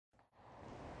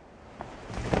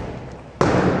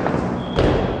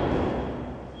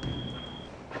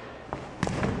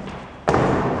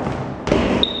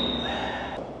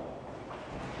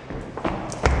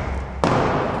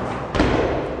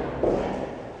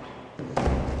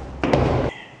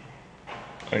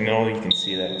I know you can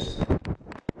see that it's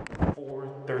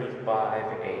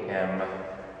 4:35 a.m.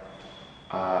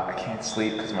 I can't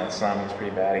sleep because my insomnia is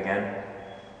pretty bad again.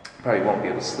 Probably won't be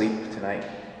able to sleep tonight.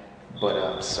 But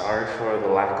I'm sorry for the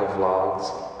lack of vlogs.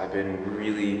 I've been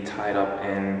really tied up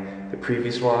in the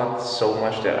previous vlog so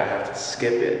much that I have to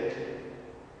skip it.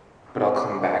 But I'll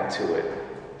come back to it.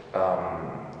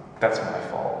 That's my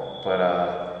fault. But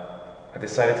I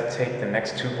decided to take the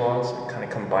next two vlogs and kind of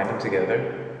combine them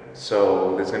together.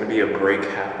 So there's gonna be a break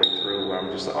halfway through where I'm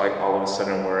just like all of a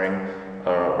sudden wearing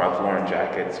a Ralph Lauren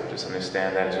jacket. So just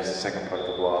understand that it's just the second part of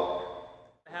the vlog.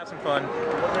 Have some fun,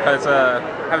 because I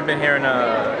haven't been here in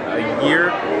a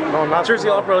year. Jersey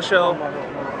All Pro show.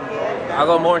 I'll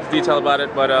go more into detail about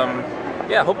it, but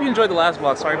yeah, hope you enjoyed the last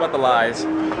vlog. Sorry about the lies.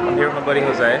 I'm here with my buddy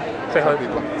Jose. Say hello to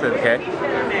people. Okay.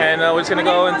 And we're just gonna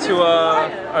go into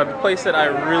a place that I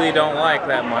really don't like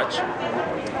that much.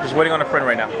 Just waiting on a friend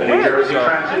right now.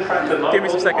 So, give me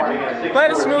some second.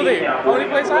 Planet Smoothie, only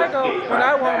place I go when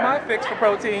I want my fix for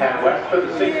protein.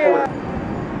 Yeah.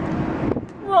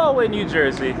 Rahway, New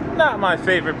Jersey, not my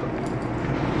favorite.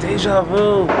 Deja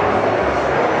vu.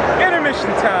 Intermission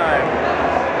time.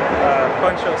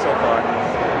 Fun show so far,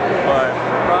 but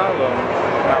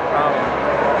not problem.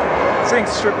 Seeing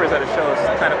strippers at a show is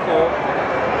kind of cool.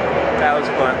 That was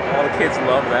fun. All the kids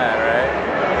love that, right?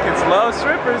 Kids love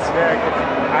strippers. Yeah,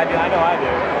 I do. I know I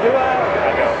do. Do I?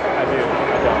 I do.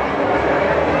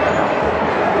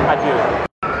 I do.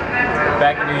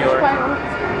 Back in New York.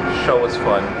 Show was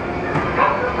fun.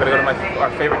 We're gonna go to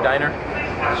our favorite diner.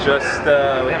 Just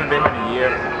we haven't been here in a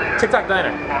year. TikTok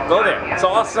Diner. Go there. It's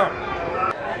awesome.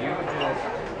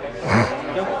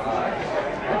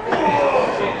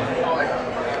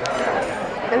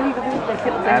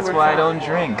 That's why I don't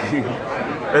drink.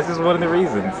 This is one of the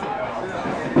reasons.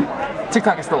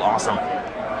 TikTok is still awesome.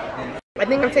 I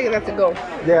think I'm taking that to go.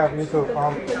 Yeah, me too.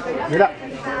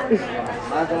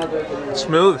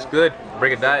 Smooth, it's good.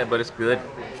 Break a diet, but it's good.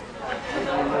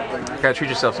 You gotta treat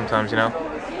yourself sometimes, you know?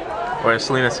 Or as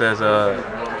Selena says,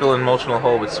 fill an emotional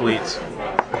hole with sweets.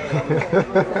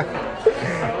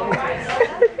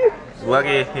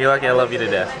 You're lucky I love you to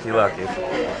death. You're lucky.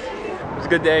 It was a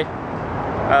good day.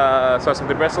 Saw some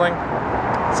good wrestling,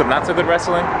 some not so good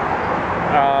wrestling.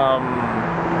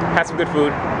 Had some good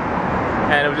food,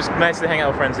 and it was just nice to hang out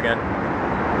with friends again.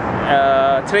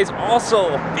 Today's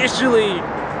also officially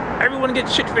everyone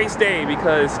gets shit-faced day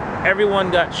because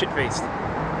everyone got shit-faced.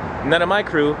 None of my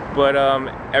crew, but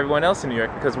everyone else in New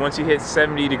York, because once you hit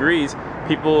 70 degrees,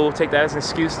 people take that as an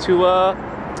excuse to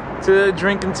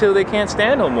drink until they can't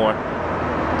stand no more.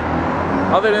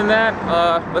 Other than that,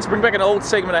 let's bring back an old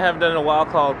segment I haven't done in a while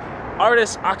called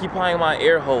Artists Occupying My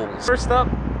Air Holes. First up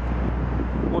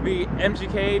will be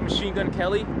MGK, Machine Gun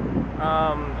Kelly.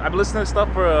 I've been listening to stuff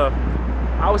for,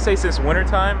 I would say since winter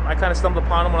time. I kind of stumbled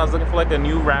upon him when I was looking for like a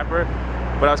new rapper,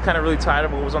 but I was kind of really tired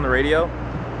of what was on the radio.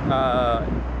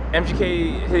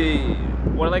 MGK,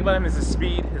 what I like about him is his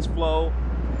speed, his flow.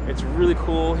 It's really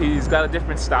cool. He's got a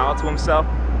different style to himself.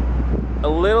 A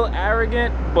little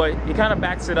arrogant, but he kind of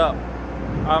backs it up.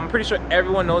 I'm pretty sure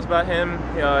everyone knows about him.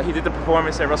 He did the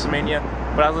performance at WrestleMania,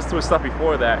 but I was listening to his stuff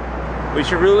before that. What you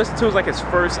should really listen to is like his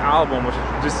first album, which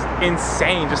is just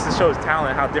insane, just to show his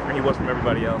talent, how different he was from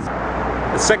everybody else.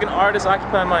 The second artist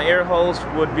occupying my air holes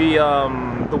would be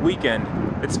The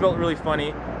Weeknd. It's spelled really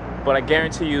funny, but I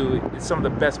guarantee you it's some of the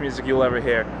best music you'll ever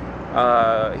hear.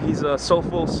 He's a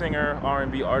soulful singer,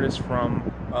 R&B artist from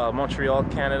Montreal,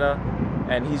 Canada,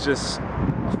 and he's just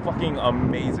fucking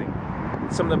amazing.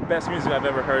 Some of the best music I've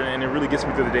ever heard, and it really gets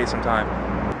me through the day sometime.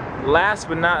 Last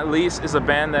but not least is a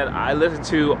band that I listen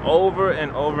to over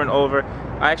and over and over.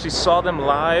 I actually saw them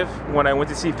live when I went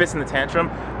to see Fitz and the Tantrum.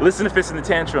 Listen to Fitz and the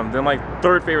Tantrum, they're my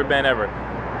third favorite band ever.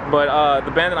 But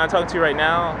the band that I'm talking to right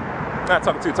now,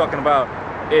 talking about,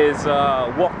 is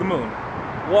Walk the Moon.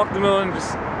 Walk the Moon,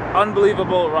 just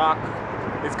unbelievable rock.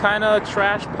 It's kind of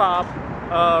trash pop,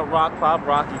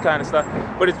 rocky kind of stuff,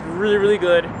 but it's really, really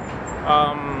good.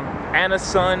 Anna's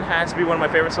Son has to be one of my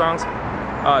favorite songs.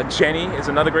 Jenny is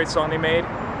another great song they made.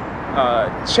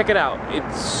 Check it out.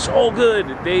 It's so good.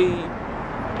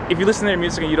 If you listen to their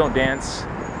music and you don't dance,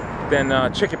 then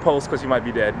check your pulse because you might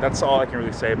be dead. That's all I can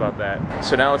really say about that.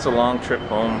 So now it's a long trip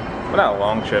home. Well, not a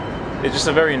long trip. It's just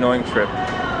a very annoying trip.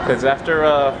 Because after,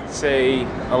 say,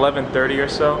 11:30 or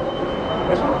so,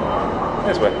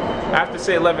 this way. After,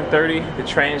 say, 11:30, the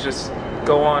trains just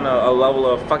go on a level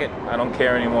of, fuck it, I don't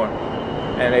care anymore.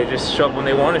 And they just show up when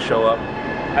they want to show up.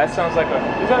 That sounds like a...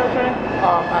 Is that a train?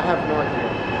 I have no idea.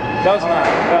 That was not.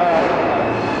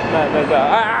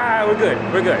 We're good.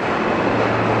 We're good.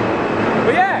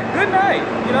 But yeah, good night.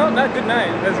 You know, not good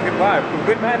night. That's a good vibe. But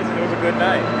good night is it was a good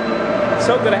night.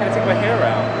 So good I had to take my hair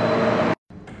out.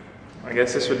 I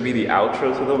guess this would be the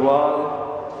outro to the vlog.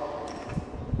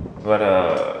 But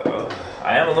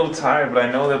I am a little tired, but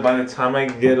I know that by the time I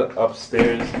get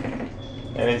upstairs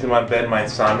and into my bed, my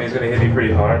insomnia is gonna hit me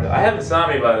pretty hard. I have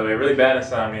insomnia, by the way, really bad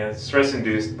insomnia. It's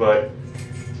stress-induced, but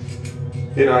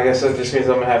you know, I guess that just means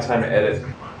I'm gonna have time to edit.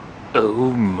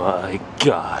 Oh my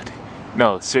god.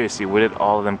 No, seriously, where did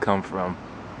all of them come from?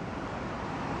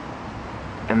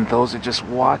 And those are just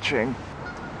watching.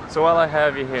 So while I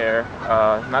have you here,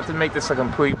 not to make this a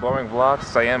complete boring vlog,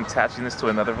 since I am attaching this to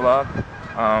another vlog,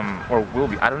 or will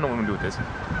be, I don't know what I'm gonna do with this,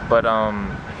 but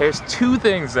here's 2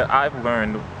 things that I've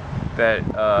learned that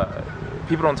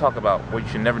people don't talk about, what you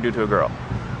should never do to a girl.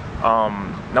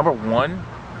 Number 1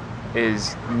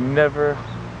 is never,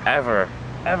 ever,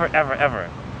 ever, ever, ever,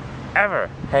 ever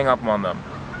hang up on them.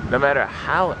 No matter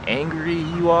how angry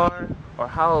you are, or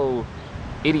how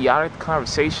idiotic the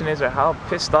conversation is, or how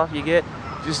pissed off you get,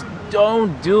 just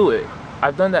don't do it.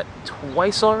 I've done that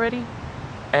twice already,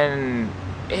 and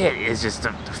it is just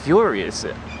furious.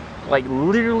 Like,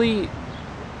 literally,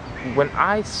 when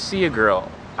I see a girl,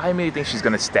 I immediately think she's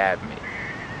gonna stab me.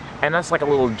 And that's like a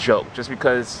little joke, just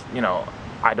because, you know,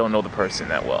 I don't know the person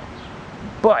that well.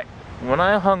 But when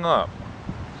I hung up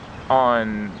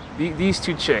on these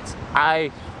 2 chicks,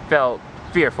 I felt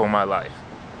fearful in my life.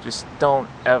 Just don't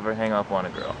ever hang up on a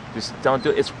girl. Just don't do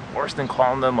it. It's worse than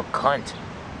calling them a cunt.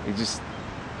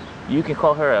 You can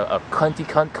call her a cunty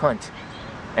cunt.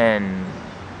 And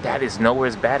that is nowhere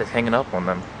as bad as hanging up on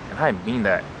them. And I mean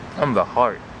that from the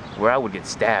heart, where I would get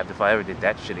stabbed if I ever did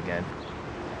that shit again.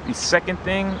 The second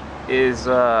thing is,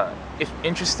 if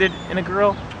interested in a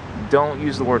girl, don't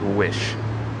use the word wish.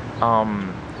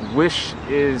 Wish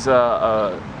is,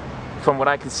 from what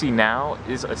I can see now,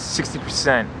 is a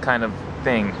 60% kind of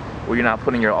thing where you're not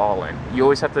putting your all in. You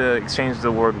always have to exchange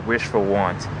the word wish for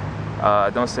want.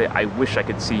 Don't say, I wish I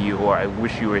could see you, or I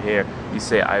wish you were here. You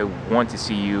say, I want to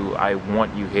see you, I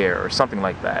want you here, or something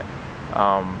like that.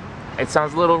 It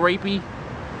sounds a little rapey.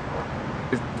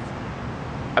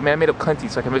 I mean, I made up cunty,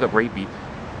 so I can make up rapey.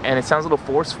 And it sounds a little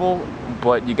forceful,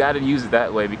 but you gotta use it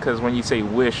that way, because when you say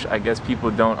wish, I guess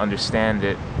people don't understand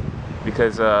it.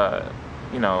 Because,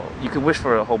 you know, you could wish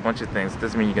for a whole bunch of things. It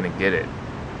doesn't mean you're gonna get it.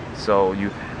 So you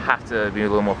have to be a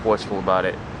little more forceful about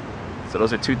it. So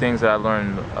those are 2 things that I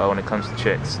learned when it comes to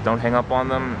chicks. Don't hang up on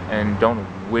them, and don't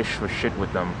wish for shit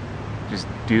with them. Just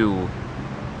do.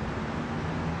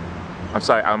 I'm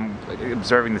sorry, I'm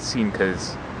observing the scene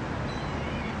because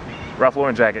Ralph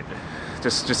Lauren jacket.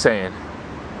 Just saying.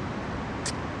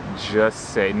 Just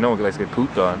say, no one likes to get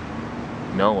pooped on.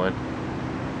 No one.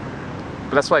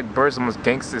 But that's why birds are the most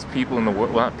gangstest people in the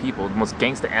world. Well, not people. The most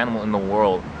gangster animal in the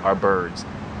world are birds.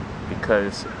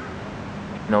 Because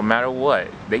no matter what,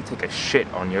 they take a shit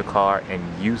on your car, and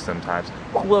you sometimes.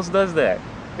 Who else does that?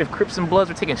 If Crips and Bloods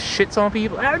are taking shits on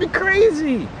people, that'd be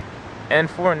crazy. And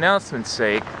for announcement's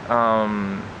sake,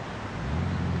 a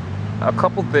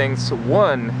couple things.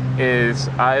 One is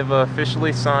I've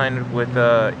officially signed with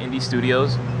Indie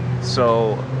Studios,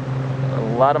 so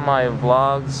a lot of my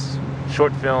vlogs,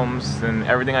 short films, and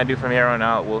everything I do from here on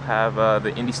out will have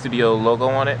the Indie Studio logo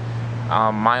on it.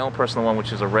 My own personal one,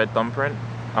 which is a red thumbprint,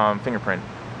 fingerprint.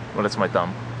 Well, that's my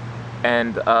thumb.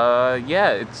 And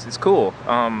yeah, it's cool.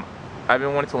 I've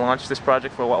been wanting to launch this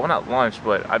project for a while. Well, not launch,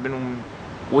 but I've been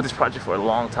with this project for a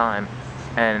long time,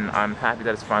 and I'm happy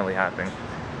that it's finally happening.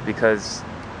 Because,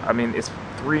 I mean, it's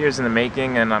 3 years in the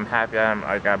making, and I'm happy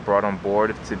I got brought on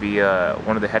board to be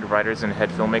one of the head writers and head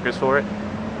filmmakers for it.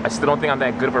 I still don't think I'm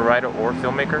that good of a writer or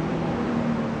filmmaker,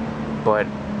 but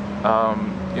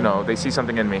you know, they see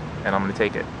something in me, and I'm gonna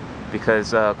take it.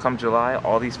 Because come July,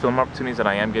 all these film opportunities that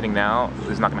I am getting now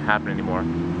is not gonna happen anymore.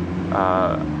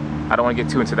 I don't want to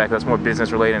get too into that because that's more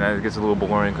business related, and it gets a little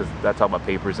boring because I talk about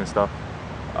papers and stuff.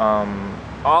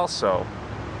 Also,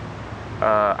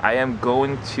 I am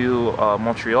going to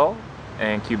Montreal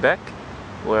and Quebec,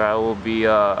 where I will be,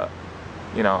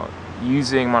 you know,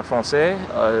 using my français.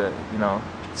 You know,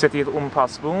 c'était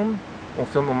passe bon, on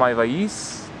filme my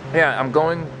valise. Yeah, I'm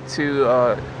going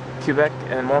to Quebec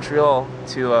and Montreal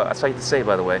to, that's how you have to say,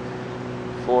 by the way,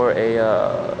 for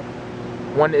a,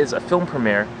 one is a film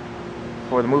premiere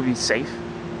for the movie Safe,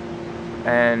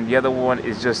 and the other one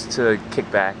is just to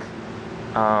kick back.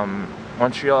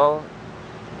 Montreal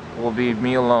will be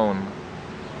me alone,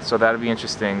 so that'll be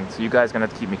interesting. So you guys are gonna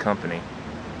have to keep me company.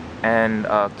 And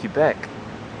Quebec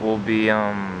will be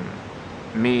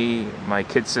me, my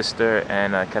kid sister,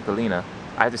 and Catalina.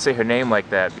 I have to say her name like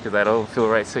that because I don't feel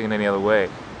right saying it any other way.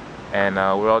 And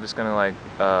we're all just gonna like,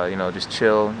 you know, just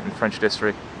chill in French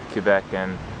District, Quebec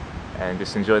and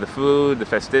just enjoy the food, the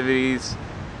festivities,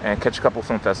 and catch a couple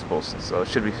film festivals. So it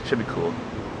should be cool.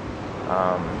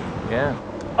 Yeah.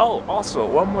 Oh, also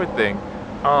one more thing.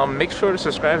 Make sure to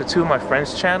subscribe to 2 of my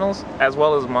friends' channels as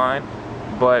well as mine.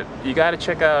 But you got to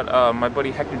check out my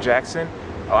buddy Hector Jackson.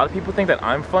 A lot of people think that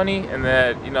I'm funny and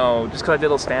that, you know, just because I did a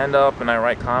little stand-up and I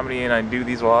write comedy and I do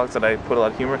these vlogs that I put a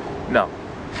lot of humor. No,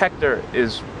 Hector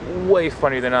is way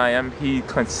funnier than I am. He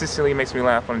consistently makes me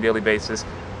laugh on a daily basis.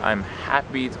 I'm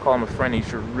happy to call him a friend. You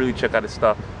should really check out his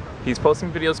stuff. He's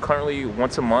posting videos currently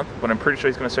once a month, but I'm pretty sure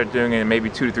he's going to start doing it maybe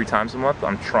 2 to 3 times a month.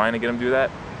 I'm trying to get him to do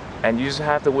that. And you just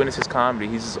have to witness his comedy.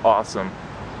 He's just awesome.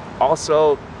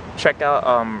 Also, check out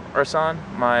Ursan,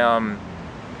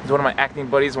 he's one of my acting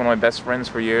buddies, one of my best friends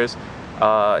for years.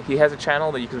 He has a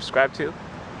channel that you can subscribe to,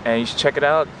 and you should check it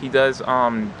out. He does a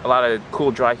lot of cool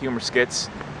dry humor skits,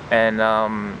 and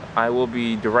I will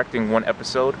be directing one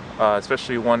episode,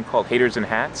 especially one called Haters in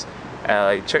Hats.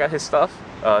 Check out his stuff.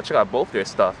 Check out both their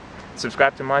stuff.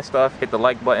 Subscribe to my stuff, hit the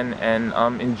like button, and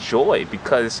enjoy,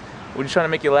 because we're just trying to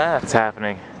make you laugh. It's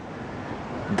happening.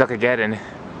 Duckageddon.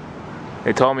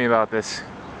 They told me about this.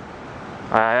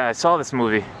 I saw this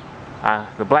movie.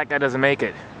 The black guy doesn't make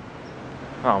it.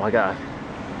 Oh my god.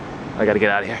 I gotta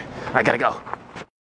get out of here. I gotta go.